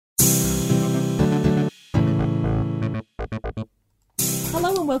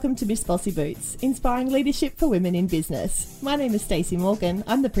welcome to Miss Bossy Boots, inspiring leadership for women in business. My name is Stacey Morgan.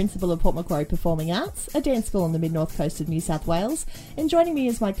 I'm the principal of Port Macquarie Performing Arts, a dance school on the mid-north coast of New South Wales, and joining me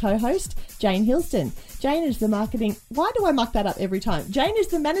is my co-host, Jane Hilston. Jane is the marketing... Why do I muck that up every time? Jane is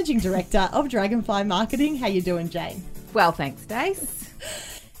the managing director of Dragonfly Marketing. How you doing, Jane? Well, thanks, Stace.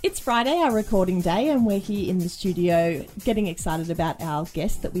 It's Friday, our recording day, and we're here in the studio getting excited about our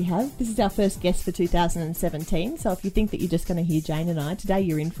guest that we have. This is our first guest for 2017, so if you think that you're just going to hear Jane and I, today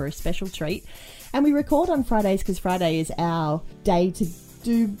you're in for a special treat. And we record on Fridays because Friday is our day to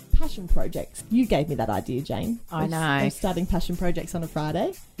do passion projects. You gave me that idea, Jane. I know. Of starting passion projects on a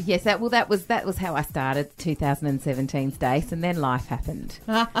Friday. Yes, that was how I started 2017, Stace, and then life happened.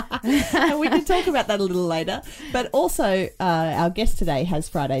 And we can talk about that a little later. But also, our guest today has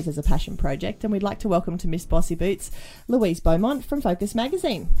Fridays as a passion project, and we'd like to welcome to Miss Bossy Boots, Louise Beaumont from Focus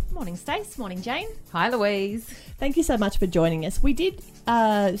Magazine. Morning, Stace. Morning, Jane. Hi, Louise. Thank you so much for joining us. We did,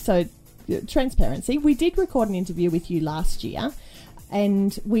 transparency, we did record an interview with you last year,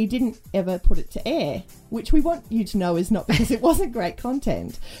 and we didn't ever put it to air, which we want you to know is not because it wasn't great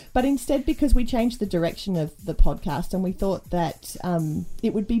content, but instead because we changed the direction of the podcast, and we thought that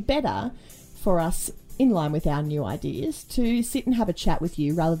it would be better for us, in line with our new ideas, to sit and have a chat with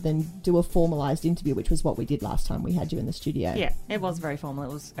you rather than do a formalised interview, which was what we did last time we had you in the studio. Yeah, it was very formal.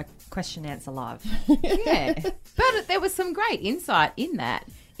 It was a question answer live. Yeah, but there was some great insight in that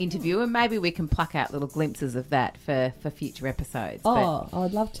interview, and maybe we can pluck out little glimpses of that for future episodes. Oh,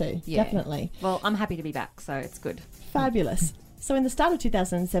 I'd love to. Yeah. Definitely. Well, I'm happy to be back, so it's good. Fabulous. So in the start of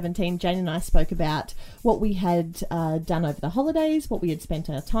 2017, Jane and I spoke about what we had done over the holidays, what we had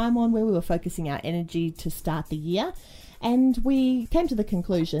spent our time on, where we were focusing our energy to start the year. And we came to the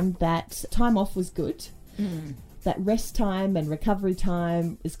conclusion that time off was good, that rest time and recovery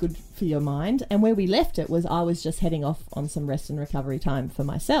time is good for your mind. And where we left it was I was just heading off on some rest and recovery time for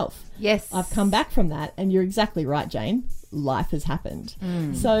myself. Yes. I've come back from that, and you're exactly right, Jane. Life has happened.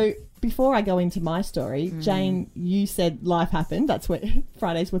 So before I go into my story, Jane, you said life happened. That's what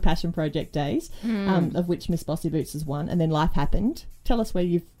Fridays were passion project days, of which Miss Bossy Boots is one. And then life happened. Tell us where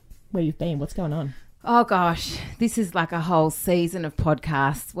you've been. What's going on? Oh, gosh, this is like a whole season of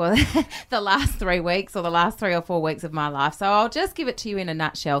podcasts. Well, the last 3 weeks or the last 3 or 4 weeks of my life. So I'll just give it to you in a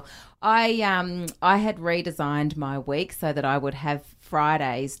nutshell. I had redesigned my week so that I would have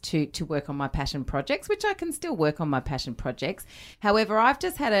Fridays to work on my passion projects, which I can still work on my passion projects. However, I've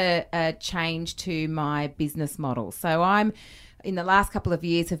just had a change to my business model. So in the last couple of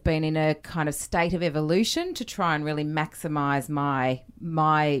years have been in a kind of state of evolution to try and really maximise my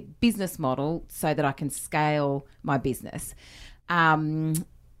business model so that I can scale my business. Long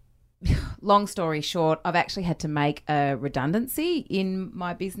story short, I've actually had to make a redundancy in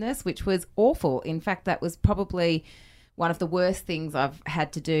my business, which was awful. In fact, that was probably one of the worst things I've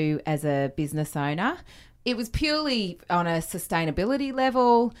had to do as a business owner. It was purely on a sustainability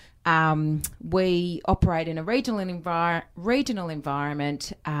level. We operate in a regional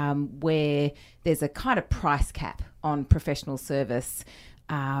environment where there's a kind of price cap on professional service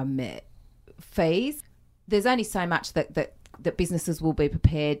fees. There's only so much that businesses will be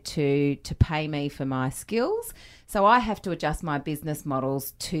prepared to pay me for my skills. So I have to adjust my business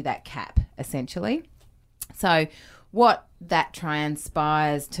models to that cap, essentially. So what that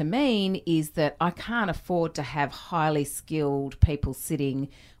transpires to mean is that I can't afford to have highly skilled people sitting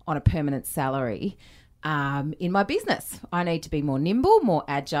on a permanent salary in my business. I need to be more nimble, more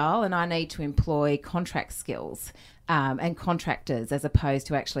agile, and I need to employ contract skills and contractors as opposed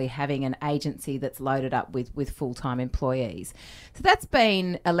to actually having an agency that's loaded up with full-time employees. So that's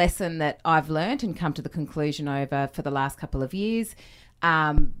been a lesson that I've learned and come to the conclusion over for the last couple of years.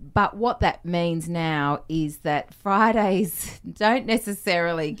 But what that means now is that Fridays don't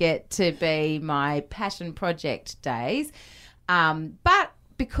necessarily get to be my passion project days. But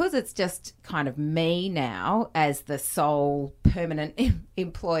because it's just kind of me now as the sole permanent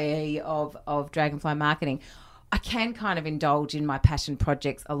employee of Dragonfly Marketing, I can kind of indulge in my passion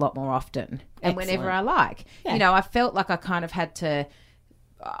projects a lot more often and whenever I like. Yeah. You know, I felt like I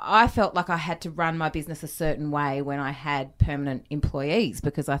had to run my business a certain way when I had permanent employees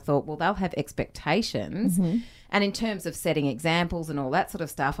because I thought, well, they'll have expectations. And in terms of setting examples and all that sort of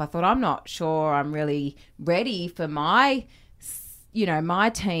stuff, I thought, I'm not sure I'm really ready for my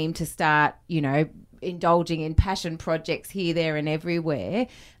team to start, indulging in passion projects here, there and everywhere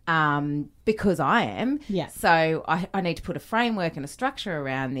because I am. Yeah. So I need to put a framework and a structure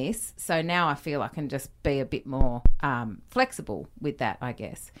around this. So now I feel I can just be a bit more flexible with that, I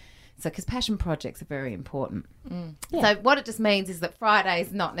guess. So, because passion projects are very important. Yeah. So, what it just means is that Friday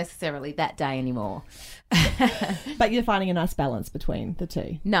is not necessarily that day anymore. But you're finding a nice balance between the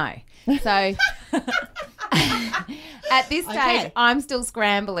two. No. So, at this stage, Okay. I'm still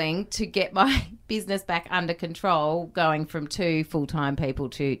scrambling to get my business back under control, going from 2 full-time people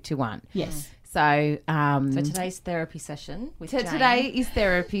to 1. Yes. So, So today's therapy session with Jane. today is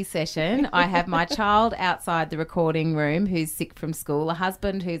therapy session. I have my child outside the recording room who's sick from school, a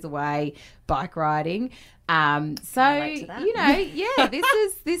husband who's away bike riding. So relate to that.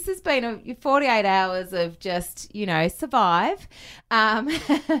 this has been a 48 hours of just survive, and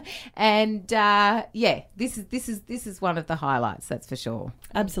this is one of the highlights, that's for sure.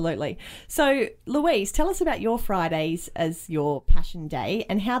 Absolutely. So, Louise, tell us about your Fridays as your passion day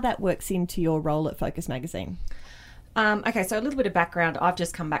and how that works into your role at Focus Magazine. Okay, so a little bit of background. I've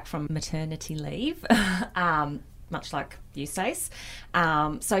just come back from maternity leave, much like you, Stace.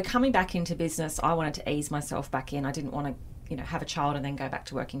 So coming back into business, I wanted to ease myself back in. I didn't want to, have a child and then go back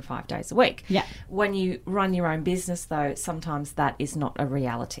to working 5 days a week. Yeah. When you run your own business, though, sometimes that is not a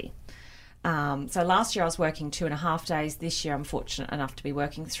reality. So last year I was working 2.5 days. This year I'm fortunate enough to be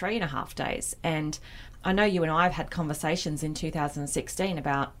working 3.5 days. And I know you and I have had conversations in 2016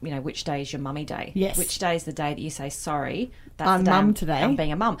 about, which day is your mummy day? Yes. Which day is the day that you say, sorry, that's I'm the day mum today. I'm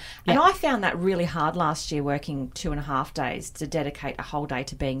being a mum. And Yeah. I found that really hard last year, working 2.5 days to dedicate a whole day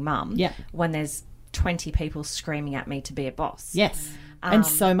to being mum. Yeah. When there's 20 people screaming at me to be a boss. Yes. And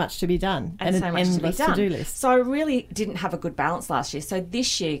so much to be done. And so an much to be endless done. to-do list. So I really didn't have a good balance last year. So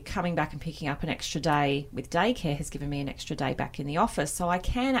this year, coming back and picking up an extra day with daycare has given me an extra day back in the office. So I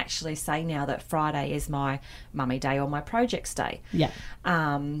can actually say now that Friday is my mummy day or my projects day. Yeah.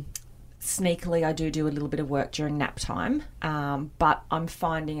 Sneakily, I do a little bit of work during nap time, but I'm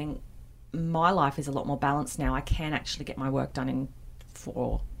finding my life is a lot more balanced now. I can actually get my work done in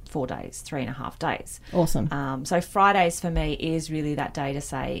 4 days, 3.5 days. Awesome. So Fridays for me is really that day to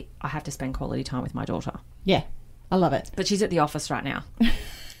say I have to spend quality time with my daughter. Yeah. I love it. But she's at the office right now.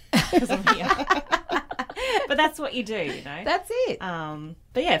 'Cause I'm here. But that's what you do, That's it.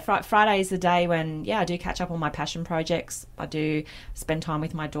 But yeah, Friday is the day when, I do catch up on my passion projects. I do spend time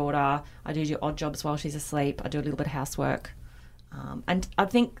with my daughter. I do odd jobs while she's asleep. I do a little bit of housework. And I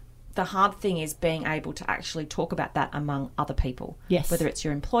think the hard thing is being able to actually talk about that among other people. Yes. Whether it's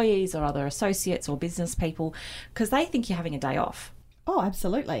your employees or other associates or business people, because they think you're having a day off. Oh,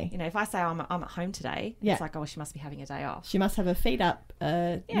 absolutely. If I say I'm at home today, Yeah. it's like, oh, she must be having a day off. She must have her feet up,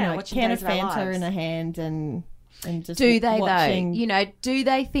 a watching can of Days of Our Fanta Lives. in her hand and just Do they watching. though? Do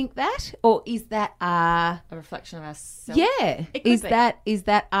they think that, or is that A reflection of ourselves. yeah? It could Is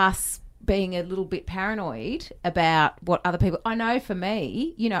that us being a little bit paranoid about what other people? I know for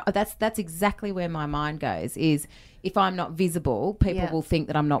me, that's exactly where my mind goes. Is if I'm not visible, people Yeah. will think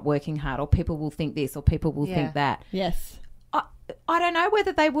that I'm not working hard, or people will think this, or people will Yeah. think that. Yes. I don't know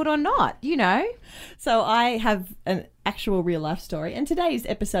whether they would or not. So I have an actual real life story, and today's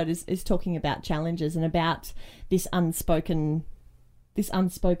episode is talking about challenges and about this unspoken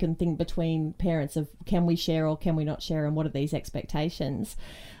thing between parents of can we share or can we not share, and what are these expectations.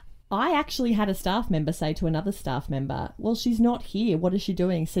 I actually had a staff member say to another staff member, well, she's not here. What is she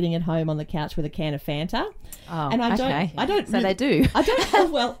doing? Sitting at home on the couch with a can of Fanta? Oh, And I okay. don't. So they do. I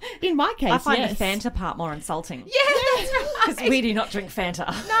don't. Well, in my case, I find yes. the Fanta part more insulting. Yeah, that's right. Because we do not drink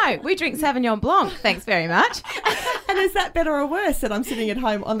Fanta. No, we drink Sauvignon Blanc. Thanks very much. And is that better or worse that I'm sitting at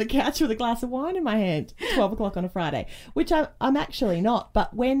home on the couch with a glass of wine in my hand, 12 o'clock on a Friday, which I'm actually not.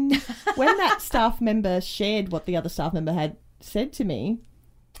 But when that staff member shared what the other staff member had said to me,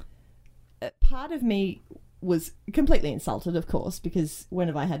 part of me was completely insulted, of course, because when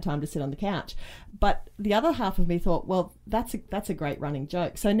have I had time to sit on the couch? But the other half of me thought, well, that's a great running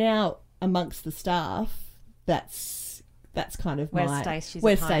joke. So now amongst the staff, that's kind of Where's my Stace? She's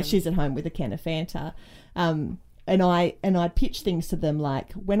where's at Stace? home. She's at home with a can of Fanta. And I pitched things to them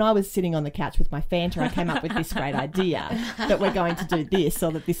like, when I was sitting on the couch with my Fanta, I came up with this great idea that we're going to do this,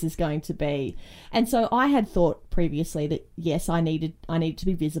 or that this is going to be. And so I had thought previously that yes, I needed to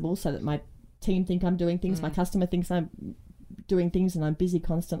be visible so that my team think I'm doing things, my customer thinks I'm doing things, and I'm busy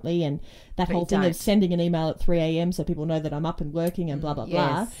constantly, and that But whole you thing don't. of sending an email at 3 a.m. so people know that I'm up and working and blah blah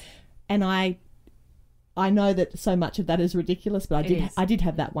blah. Yes. And I know that so much of that is ridiculous, but It is. I did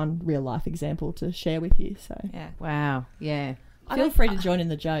have that one real life example to share with you. So Yeah. Wow. Yeah. feel free to join in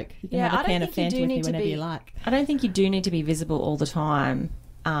the joke. You can Yeah, have I a don't can of think you Fanta do with me need to whenever be- you like. I don't think you do need to be visible all the time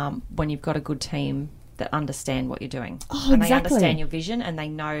when you've got a good team that understand what you're doing. Oh, and exactly. they understand your vision, and they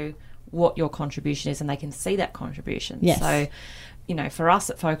know what your contribution is, and they can see that contribution. Yes. So, you know, for us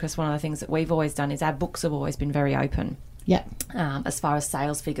at Focus, one of the things that we've always done is our books have always been very open. Yeah. As far as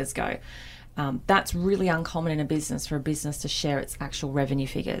sales figures go. That's really uncommon in a business, for a business to share its actual revenue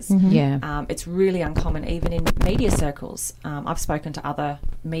figures. Yeah. It's really uncommon even in media circles. I've spoken to other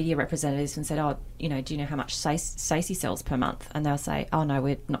media representatives and said, oh, you know, do you know how much Stacey sells per month? And they'll say, oh, no,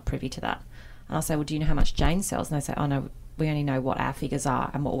 we're not privy to that. And I'll say, well, do you know how much Jane sells? And they say, oh, no, we only know what our figures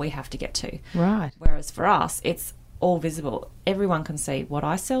are and what we have to get to. Right. Whereas for us, it's all visible. Everyone can see what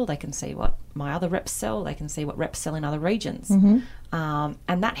I sell. They can see what my other reps sell. They can see what reps sell in other regions.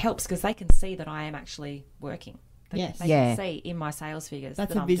 And that helps because they can see that I am actually working. They Yes. can see in my sales figures.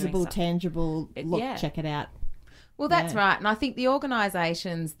 That's that a I'm doing visible, stuff. tangible look. Yeah. Check it out. Well, that's Yeah. right. And I think the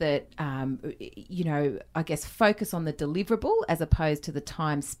organisations that, you know, I guess focus on the deliverable as opposed to the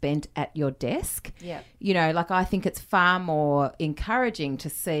time spent at your desk. Yeah. You know, like I think it's far more encouraging to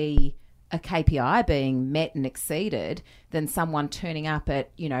see a KPI being met and exceeded than someone turning up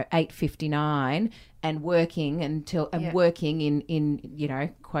at, you know, 8:59 and working working in you know,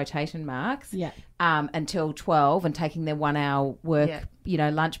 quotation marks. Yeah. Until 12 and taking their 1 hour work, Yeah. you know,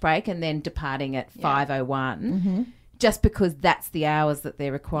 lunch break and then departing at 5:01 just because that's the hours that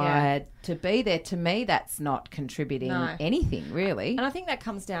they're required to be there. To me, that's not contributing anything really. And I think that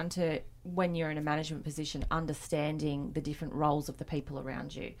comes down to when you're in a management position, understanding the different roles of the people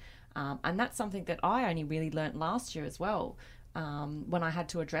around you. And that's something that I only really learnt last year as well. When I had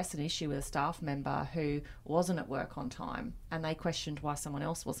to address an issue with a staff member who wasn't at work on time, and they questioned why someone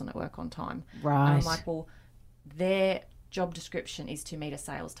else wasn't at work on time. Right. And I'm like, well, their job description is to meet a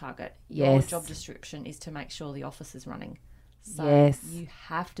sales target. Yes. Your job description is to make sure the office is running. So Yes. you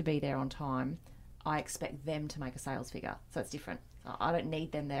have to be there on time. I expect them to make a sales figure. So it's different. I don't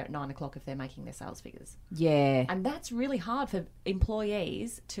need them there at 9 o'clock if they're making their sales figures. Yeah. And that's really hard for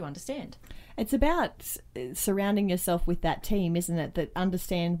employees to understand. It's about surrounding yourself with that team, isn't it? That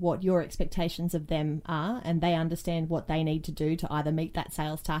understand what your expectations of them are, and they understand what they need to do to either meet that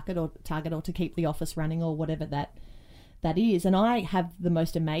sales target or to keep the office running or whatever that is. And I have the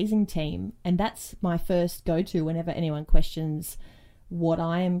most amazing team, and that's my first go-to whenever anyone questions what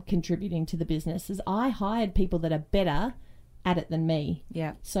I am contributing to the business. Is I hired people that are better at it than me.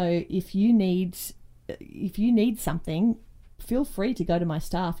 Yeah. So if you need something, feel free to go to my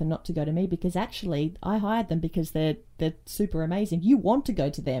staff and not to go to me, because actually I hired them because they're super amazing. You want to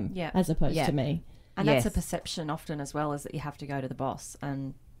go to them as opposed to me. And Yes. that's a perception often as well, is that you have to go to the boss.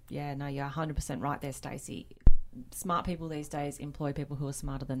 And yeah, no, you're 100% right there, Stacey. Smart people these days employ people who are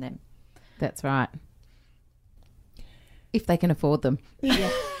smarter than them. That's right. If they can afford them.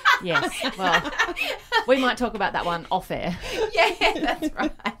 Yes. Well, we might talk about that one off air. Yeah, that's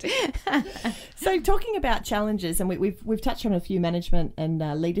right. So talking about challenges, and we've touched on a few management and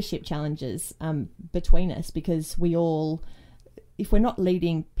leadership challenges between us, because we all, if we're not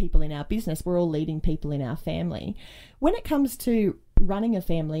leading people in our business, we're all leading people in our family. When it comes to running a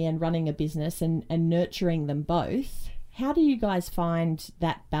family and running a business and nurturing them both, how do you guys find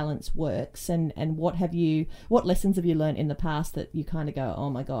that balance works, and what lessons have you learned in the past that you kind of go, oh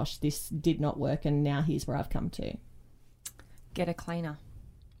my gosh, this did not work and now here's where I've come to? Get a cleaner.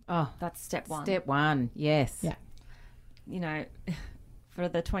 Oh, That's step one. step one. Yes. Yeah. You know, for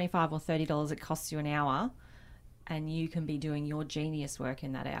the $25 or $30 it costs you an hour, and you can be doing your genius work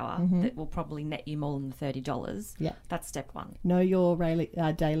in that hour that will probably net you more than the $30. Yeah. That's step one. Know your hourly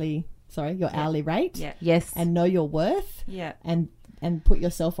rate. Yeah. Yes. And know your worth. Yeah. And put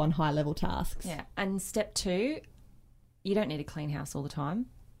yourself on high level tasks. Yeah. And step two, you don't need a clean house all the time,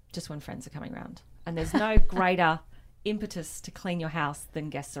 just when friends are coming around. And there's no greater impetus to clean your house than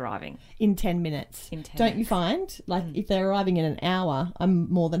guests arriving. In 10 minutes. In 10 Don't you minutes. find? Like, if they're arriving in an hour,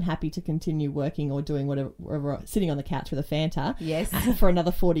 I'm more than happy to continue working or doing whatever, sitting on the couch with a Fanta Yes. for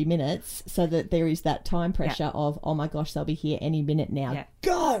another 40 minutes, so that there is that time pressure of, oh my gosh, they'll be here any minute now. Yeah.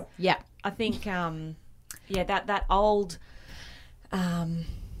 Go! Yeah. I think, that old,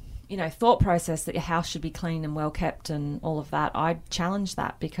 thought process that your house should be clean and well kept and all of that, I challenge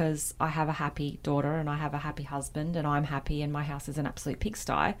that, because I have a happy daughter and I have a happy husband and I'm happy and my house is an absolute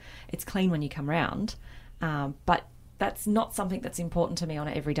pigsty. It's clean when you come round, but that's not something that's important to me on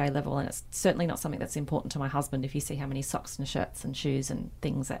an everyday level, and it's certainly not something that's important to my husband if you see how many socks and shirts and shoes and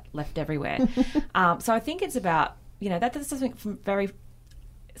things that left everywhere. So I think it's about, that's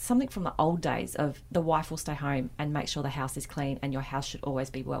something from the old days of the wife will stay home and make sure the house is clean and your house should always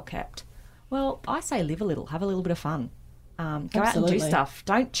be well kept. Well, I say live a little, have a little bit of fun. Go out and do Absolutely. stuff.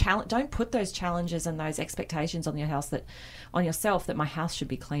 Don't put those challenges and those expectations on yourself that my house should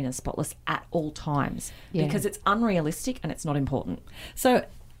be clean and spotless at all times, Yeah. because it's unrealistic and it's not important. So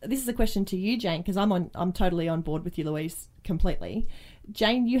this is a question to you, Jane, because I'm totally on board with you, Louise, completely.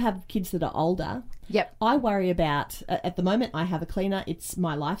 Jane, you have kids that are older. Yep. I worry about, at the moment, I have a cleaner. It's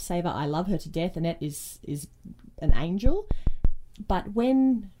my lifesaver. I love her to death. Annette is an angel. But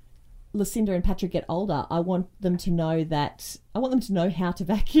when Lucinda and Patrick get older, I want them to know how to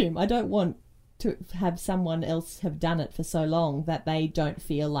vacuum. I don't want to have someone else have done it for so long that they don't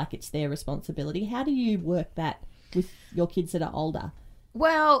feel like it's their responsibility. How do you work that with your kids that are older?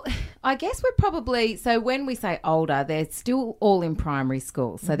 Well, I guess we're probably, so when we say older, they're still all in primary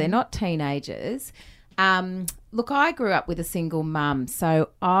school, so they're not teenagers. Look, I grew up with a single mum, so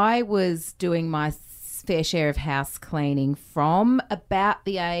I was doing my fair share of house cleaning from about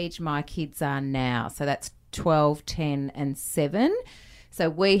the age my kids are now. So that's 12, 10 and 7. So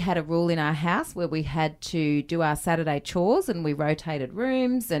we had a rule in our house where we had to do our Saturday chores and we rotated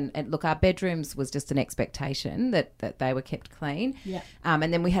rooms and look, our bedrooms was just an expectation that they were kept clean. Yeah.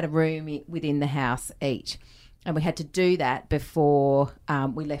 And then we had a room within the house each. And we had to do that before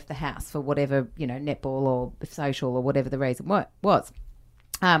we left the house for whatever, netball or social or whatever the reason was.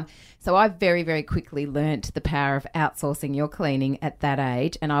 So I very, very quickly learnt the power of outsourcing your cleaning at that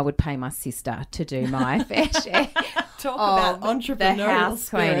age, and I would pay my sister to do my fair share. Talk about entrepreneurial the house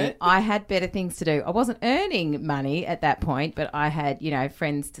spirit. cleaning. I had better things to do. I wasn't earning money at that point, but I had,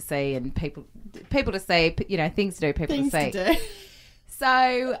 friends to see and people to see, things to do, people Things to see. to do.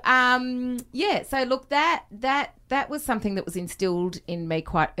 So, so look, that was something that was instilled in me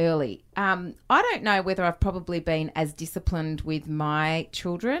quite early. I don't know whether I've probably been as disciplined with my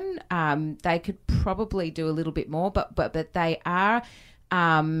children. They could probably do a little bit more, but they are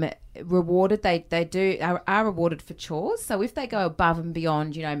rewarded. They are rewarded for chores. So if they go above and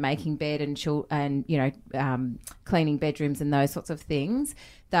beyond, making bed and cleaning bedrooms and those sorts of things,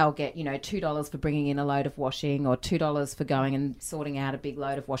 they'll get, $2 for bringing in a load of washing or $2 for going and sorting out a big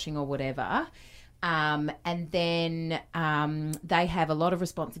load of washing or whatever. And then they have a lot of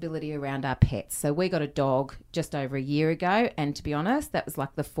responsibility around our pets. So we got a dog just over a year ago, and to be honest, that was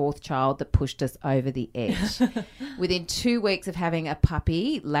like the fourth child that pushed us over the edge. Within 2 weeks of having a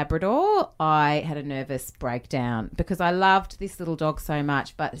puppy Labrador, I had a nervous breakdown because I loved this little dog so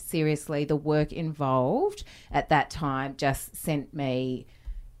much, but seriously, the work involved at that time just sent me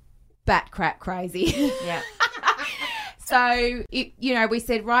bat crap crazy. Yeah. So, we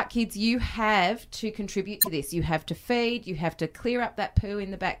said, right, kids, you have to contribute to this. You have to feed. You have to clear up that poo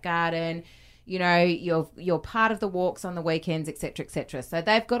in the back garden. You're part of the walks on the weekends, et cetera, et cetera. So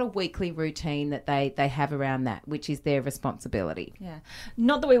they've got a weekly routine that they have around that, which is their responsibility. Yeah.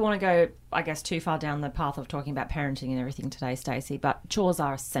 Not that we want to go, I guess, too far down the path of talking about parenting and everything today, Stacey, but chores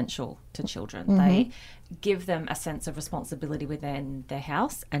are essential to children. Mm-hmm. They give them a sense of responsibility within their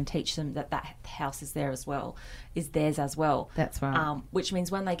house and teach them that house is theirs as well. That's right. Which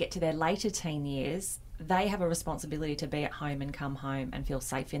means when they get to their later teen years, they have a responsibility to be at home and come home and feel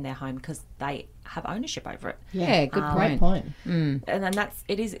safe in their home because they have ownership over it. Yeah, good point. Great point. Mm. And then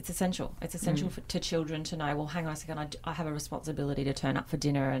it's essential. It's essential to children to know, well, hang on a second, I have a responsibility to turn up for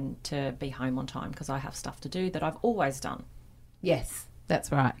dinner and to be home on time because I have stuff to do that I've always done. Yes,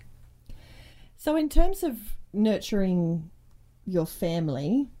 that's right. So in terms of nurturing your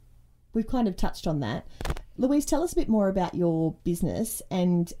family, we've kind of touched on that. Louise, tell us a bit more about your business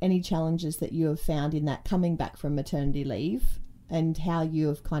and any challenges that you have found in that coming back from maternity leave and how you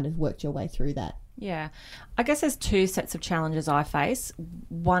have kind of worked your way through that. Yeah. I guess there's two sets of challenges I face.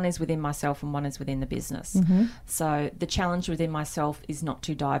 One is within myself and one is within the business. Mm-hmm. So the challenge within myself is not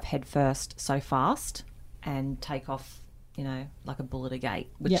to dive headfirst so fast and take off, like a bullet at a gate,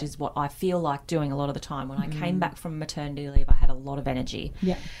 which is what I feel like doing a lot of the time. When I came back from maternity leave, I had a lot of energy.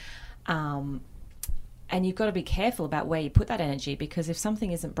 Yeah. And you've got to be careful about where you put that energy because if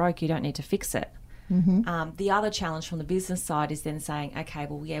something isn't broke, you don't need to fix it. Mm-hmm. The other challenge from the business side is then saying, okay,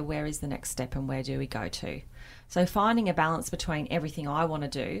 well, yeah, where is the next step and where do we go to? So finding a balance between everything I want to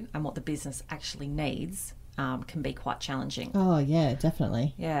do and what the business actually needs can be quite challenging. Oh, yeah,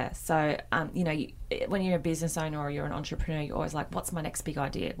 definitely. Yeah. So, when you're a business owner or you're an entrepreneur, you're always like, what's my next big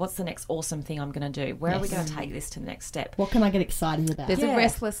idea? What's the next awesome thing I'm going to do? Where are we going to take this to the next step? What can I get excited about? There's a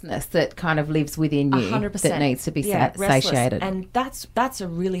restlessness that kind of lives within you 100%. that needs to be restless. satiated. And that's a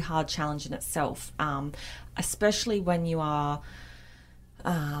really hard challenge in itself, especially when you are...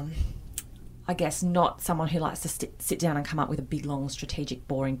 I guess not someone who likes to sit down and come up with a big, long, strategic,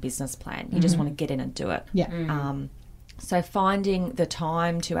 boring business plan. You just want to get in and do it. Yeah. So finding the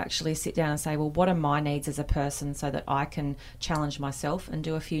time to actually sit down and say, well, what are my needs as a person so that I can challenge myself and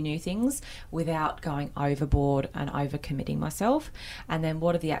do a few new things without going overboard and overcommitting myself? And then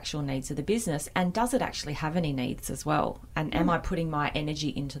what are the actual needs of the business? And does it actually have any needs as well? And am I putting my energy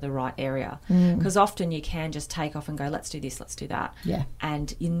into the right area? Because often you can just take off and go, let's do this, let's do that. Yeah.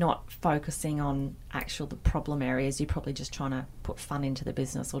 And you're not focusing on the problem areas. You're probably just trying to put fun into the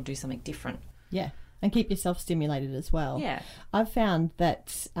business or do something different. Yeah. And keep yourself stimulated as well. Yeah. I've found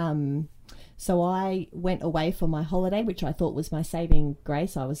that, so I went away for my holiday, which I thought was my saving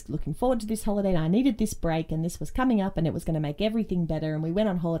grace. I was looking forward to this holiday and I needed this break and this was coming up and it was going to make everything better. And we went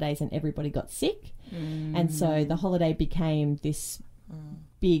on holidays and everybody got sick. And so the holiday became this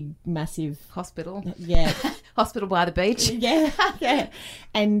big, massive... Hospital. Yeah. Hospital by the beach. Yeah. Yeah.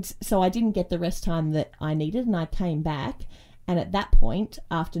 And so I didn't get the rest time that I needed and I came back. And at that point,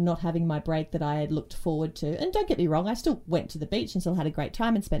 after not having my break that I had looked forward to, and don't get me wrong, I still went to the beach and still had a great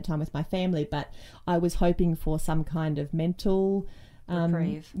time and spent time with my family, but I was hoping for some kind of mental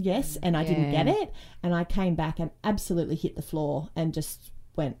reprieve. Yes, and I didn't get it. And I came back and absolutely hit the floor and just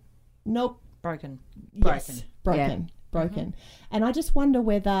went, nope. Broken. Yes, broken. And I just wonder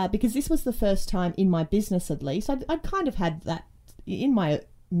whether, because this was the first time in my business at least, I'd kind of had that in my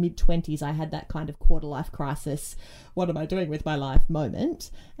mid-20s, I had that kind of quarter-life crisis, what am I doing with my life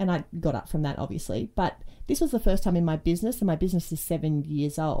moment, and I got up from that obviously, but this was the first time in my business, and my business is 7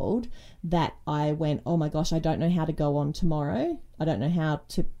 years old, that I went, oh my gosh, I don't know how to go on tomorrow, I don't know how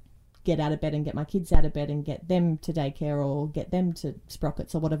to get out of bed and get my kids out of bed and get them to daycare or get them to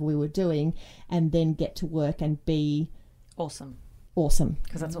Sprockets or whatever we were doing, and then get to work and be awesome,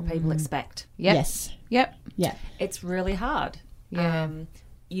 because that's what people expect. Yep. Yes. Yep. Yeah. It's really hard. Yeah.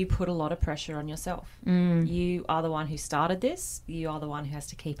 You put a lot of pressure on yourself. You are the one who started this. You are the one who has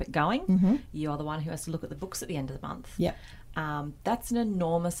to keep it going. You are the one who has to look at the books at the end of the month. Yep. That's an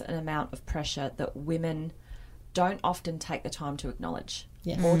enormous amount of pressure that women don't often take the time to acknowledge.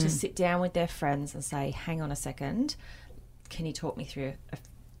 Yes. Or to sit down with their friends and say, hang on a second, can you talk me through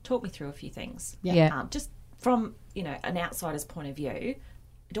a few things? Yeah. Just from, an outsider's point of view,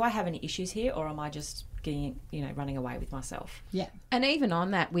 do I have any issues here, or am I just running away with myself? Yeah. And even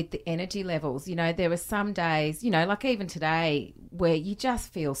on that, with the energy levels, there were some days, like even today, where you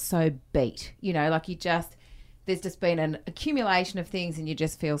just feel so beat, there's just been an accumulation of things and you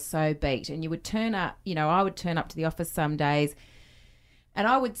just feel so beat. And you would turn up, I would turn up to the office some days and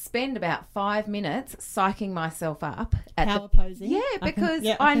I would spend about 5 minutes psyching myself up at power posing. Yeah, because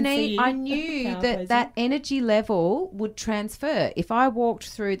I knew that energy level would transfer. If I walked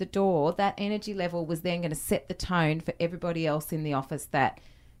through the door, that energy level was then going to set the tone for everybody else in the office that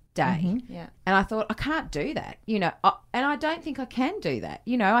day. Yeah. And I thought, I can't do that, and I don't think I can do that.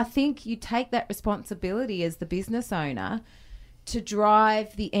 I think you take that responsibility as the business owner to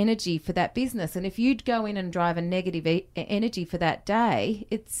drive the energy for that business. And if you'd go in and drive a negative energy for that day,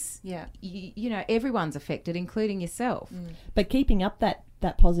 it's, everyone's affected, including yourself. But keeping up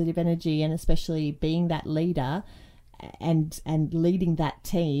that positive energy, and especially being that leader and leading that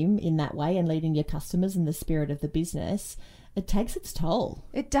team in that way and leading your customers in the spirit of the business, it takes its toll.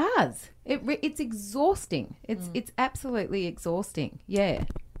 It does. It's exhausting. It's absolutely exhausting. Yeah.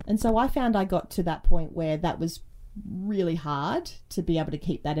 And so I found I got to that point where that was really hard to be able to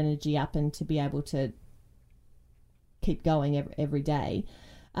keep that energy up and to be able to keep going every day.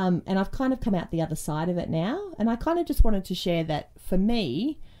 And I've kind of come out the other side of it now. And I kind of just wanted to share that for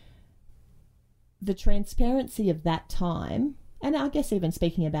me, the transparency of that time, and I guess even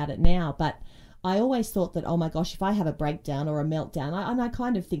speaking about it now, but I always thought that, oh my gosh, if I have a breakdown or a meltdown, and I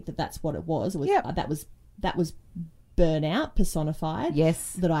kind of think that that's what it was. That was burnout personified.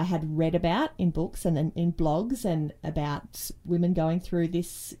 Yes. That I had read about in books and in blogs and about women going through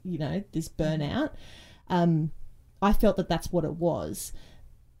this, this burnout. I felt that that's what it was.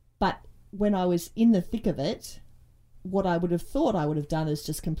 But when I was in the thick of it, what I would have thought I would have done is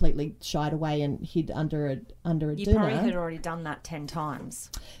just completely shied away and hid under a dinner. You probably had already done that 10 times.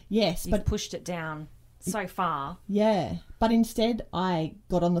 Yes. You've pushed it down so far. Yeah. But instead I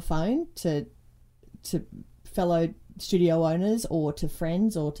got on the phone to fellow studio owners or to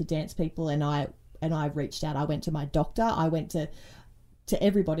friends or to dance people, and I reached out. I went to my doctor. I went to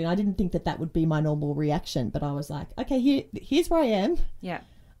everybody, and I didn't think that would be my normal reaction, but I was like, okay, here's where I am. Yeah.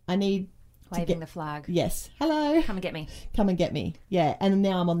 I need waving the flag. Yes. Hello. Come and get me. Come and get me. Yeah. And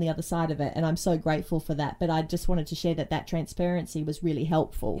now I'm on the other side of it, and I'm so grateful for that. But I just wanted to share that transparency was really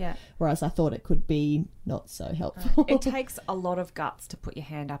helpful. Yeah. Whereas I thought it could be not so helpful. It takes a lot of guts to put your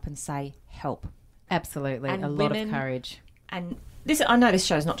hand up and say help. Absolutely. And a lot of courage. And I know this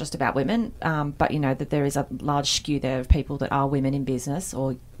show is not just about women, but you know that there is a large skew there of people that are women in business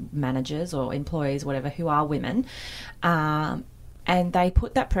or managers or employees, whatever, who are women. And they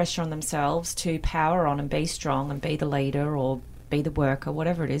put that pressure on themselves to power on and be strong and be the leader or be the worker,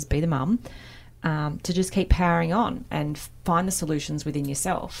 whatever it is, be the mum, to just keep powering on and find the solutions within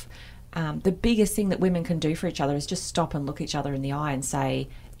yourself. The biggest thing that women can do for each other is just stop and look each other in the eye and say,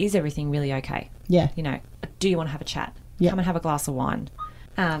 is everything really okay? Yeah. You know, do you want to have a chat? Yeah. Come and have a glass of wine.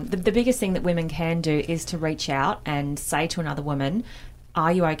 The biggest thing that women can do is to reach out and say to another woman,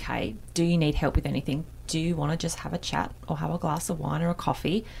 are you okay? Do you need help with anything? Do you want to just have a chat or have a glass of wine or a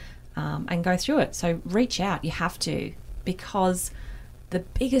coffee and go through it? So reach out. You have to, because the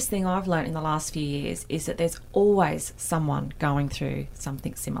biggest thing I've learned in the last few years is that there's always someone going through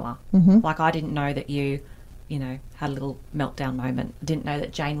something similar. Mm-hmm. Like I didn't know that you know, had a little meltdown moment. Didn't know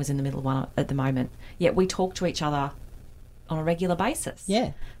that Jane was in the middle of one at the moment. Yet we talk to each other on a regular basis.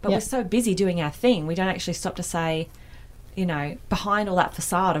 Yeah. But we're so busy doing our thing, we don't actually stop to say, you know, behind all that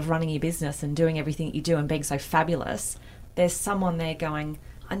facade of running your business and doing everything that you do and being so fabulous, there's someone there going,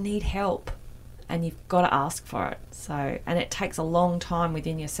 I need help. And you've got to ask for it. So, and it takes a long time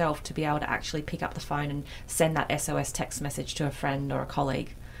within yourself to be able to actually pick up the phone and send that SOS text message to a friend or a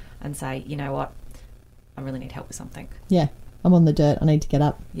colleague and say, you know what, I really need help with something. Yeah. I'm on the dirt. I need to get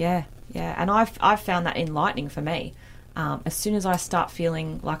up. Yeah. And I've found that enlightening for me. As soon as I start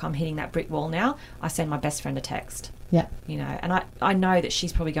feeling like I'm hitting that brick wall now, I send my best friend a text. Yeah. You know, and I know that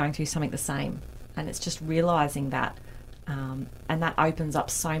she's probably going through something the same. And it's just realising that. And that opens up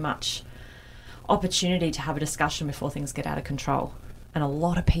so much opportunity to have a discussion before things get out of control. And a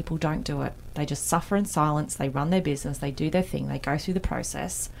lot of people don't do it. They just suffer in silence. They run their business. They do their thing. They go through the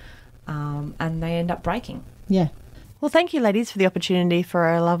process. And they end up breaking. Yeah. Well, thank you, ladies, for the opportunity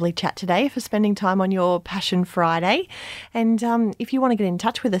for a lovely chat today, for spending time on your Passion Friday. And if you want to get in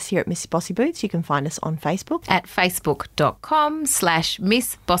touch with us here at Miss Bossy Boots, you can find us on Facebook At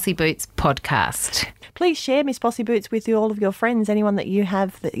facebook.com/Miss Bossy Boots Podcast. Please share Miss Bossy Boots with all of your friends, anyone that you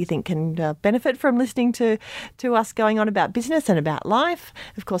have that you think can benefit from listening to us going on about business and about life.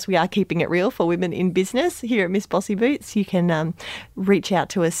 Of course, we are keeping it real for women in business here at Miss Bossy Boots. You can reach out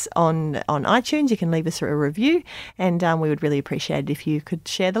to us on iTunes. You can leave us a review, and we would really appreciate it if you could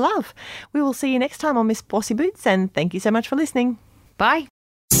share the love. We will see you next time on Miss Bossy Boots, and thank you so much for listening. Bye.